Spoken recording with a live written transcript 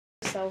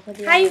myself.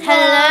 Hi,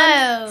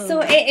 hello.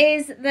 So it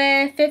is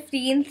the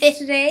 15th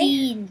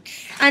today,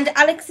 and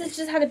Alex has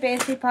just had a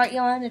birthday party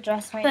on a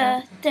dress right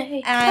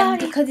now.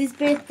 Because his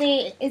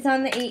birthday is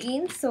on the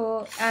 18th,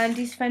 so and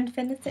his friend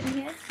Finn is sitting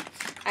here.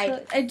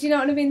 So, do you not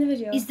want to be in the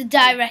video? He's the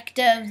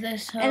director of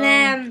this whole.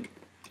 And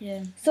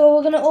yeah. So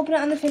we're gonna open it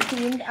on the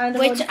 15th, and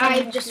which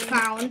I've just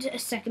found a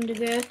second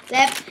ago.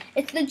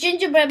 It's the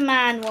gingerbread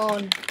man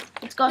one.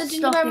 It's got the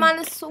gingerbread man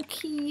is so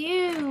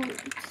cute.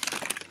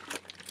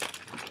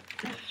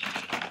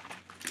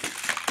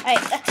 Right,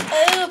 let's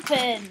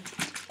open.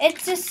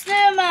 It's a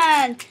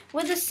snowman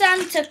with a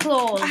Santa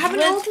Claus. I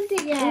haven't opened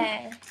it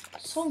yet.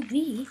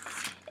 Sorry.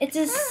 It's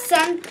a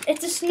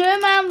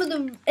snowman with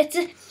a it's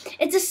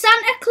a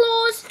Santa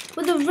Claus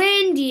with a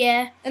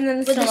reindeer and then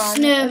with a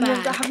snowman.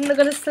 And haven't they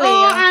got a sleigh?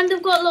 Oh, and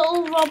they've got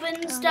little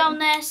robins down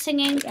there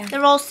singing. Yeah.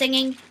 They're all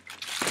singing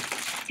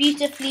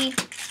beautifully,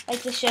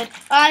 like they should.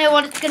 I know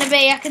what it's gonna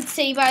be. I can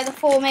see by the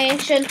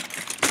formation.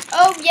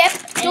 Oh, yep.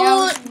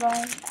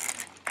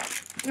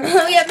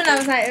 Oh, yep, and I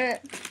was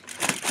like,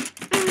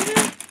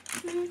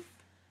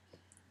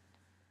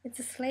 it's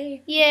a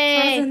sleigh.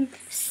 Yay!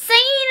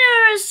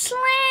 Santa's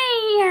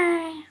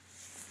sleigh.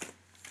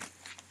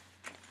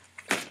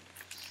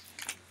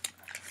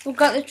 We've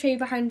got the tree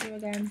behind you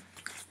again.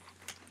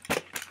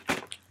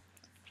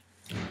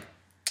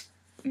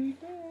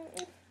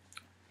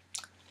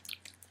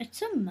 It's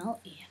so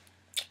melty.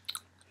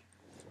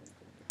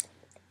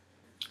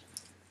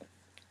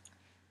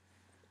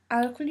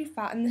 I look really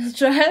fat in this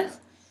dress.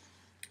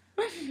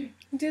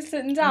 Just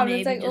sitting down,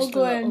 maybe it's like just all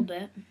going. A little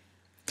bit.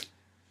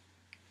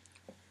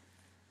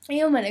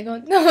 You're meant to go,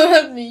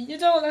 no, me, you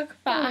don't look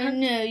fat. Oh,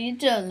 no, you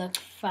don't look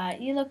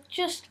fat. You look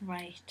just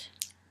right.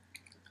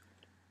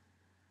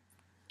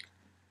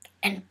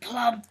 And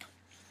plump.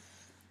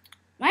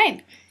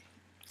 Right.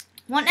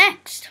 What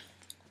next?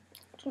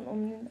 I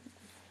don't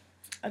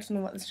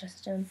know what this dress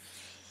is doing.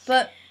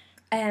 But,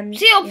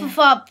 see you up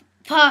for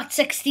part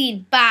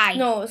 16. Bye.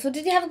 No, so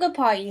did you have a good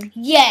party?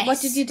 Yes.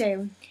 What did you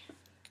do?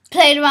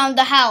 Played around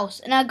the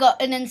house, and I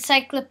got an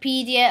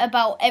encyclopedia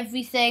about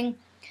everything.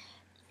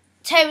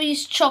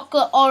 Terry's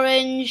chocolate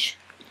orange.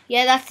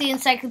 Yeah, that's the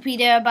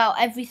encyclopedia about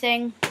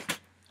everything.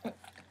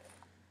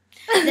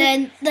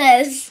 Then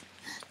there's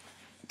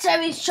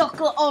Terry's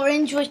chocolate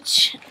orange,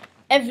 which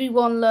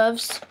everyone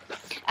loves.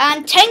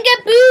 And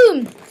Tenga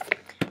Boom,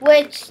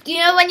 which, you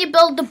know, when you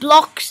build the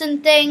blocks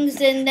and things,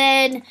 and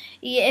then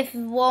if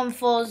one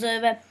falls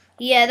over,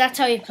 yeah, that's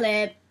how you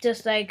play it.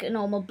 Just like a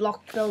normal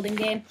block building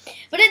game.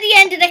 But at the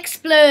end it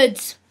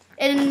explodes.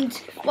 And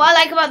what I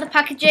like about the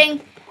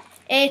packaging,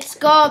 it's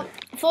got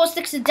 4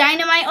 sticks of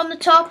dynamite on the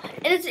top.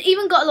 And it's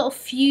even got a little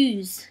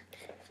fuse.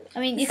 I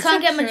mean, you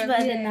can't get much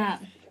better than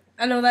that.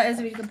 I know, that is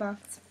a really good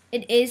box.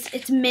 It is.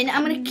 It's mint.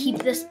 I'm going to keep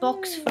this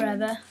box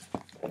forever.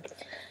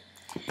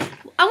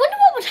 I wonder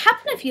what would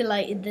happen if you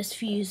lighted this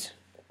fuse.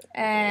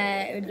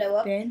 It would blow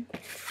up. Burn.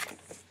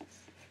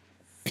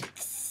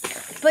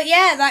 But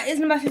yeah, that is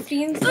number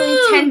 15. It's only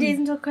 10 days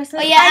until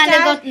Christmas. Oh yeah, Hi, and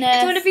Dad. I got Nerf. Do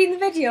you want to be in the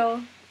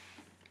video?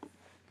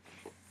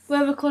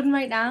 We're recording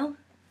right now.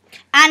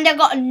 And I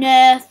got a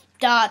Nerf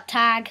dart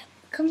tag.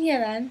 Come here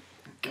then.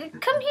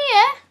 Come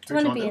here. Do you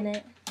want to be in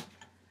it?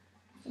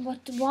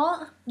 What?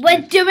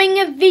 We're doing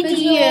a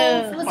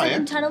video. For the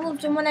second channel,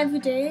 we've done one every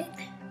day.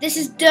 This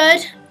is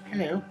Dud.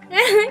 Hello.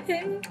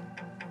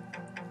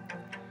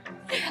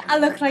 I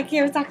look like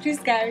you. It's actually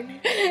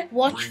scary.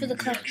 Watch for the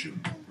clip.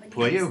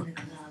 Who are you?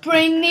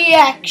 Bring the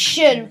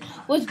action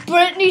with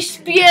Britney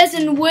Spears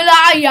and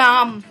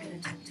will.i.am.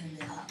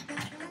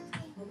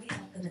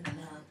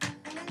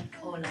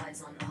 All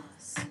eyes on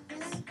us.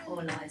 All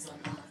eyes on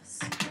us.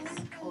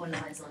 All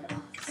eyes on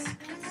us.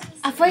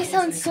 Our voice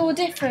sounds so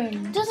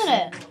different, Doesn't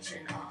it?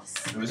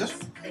 Who is it?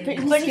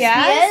 Britney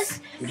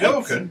Spears. You're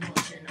joking?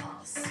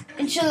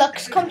 And she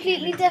looks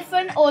completely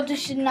different, or does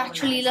she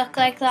naturally look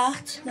like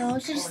that? No,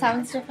 she just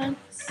sounds different.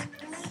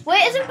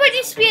 Wait, isn't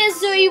Britney Spears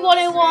Zoe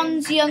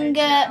 101's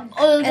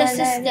older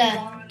sister?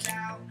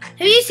 Have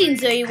you seen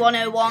Zoe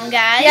 101,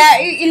 guys? Yeah,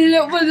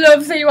 you would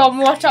love Zoe 101.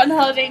 Watch it on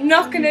holiday.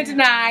 Not gonna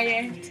deny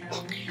it.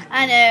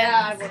 I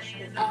know.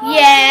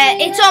 Yeah,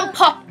 it's on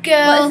Pop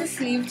Girl, What is the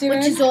sleeve doing?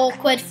 which is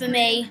awkward for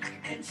me.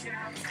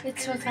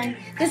 It's so fine.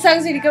 This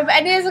song's really good. But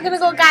anyways, we're gonna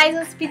go, guys.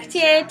 I'll speak to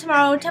you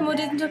tomorrow. 10 more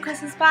days until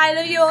Christmas. Bye.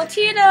 Love you all.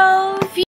 Cheetos.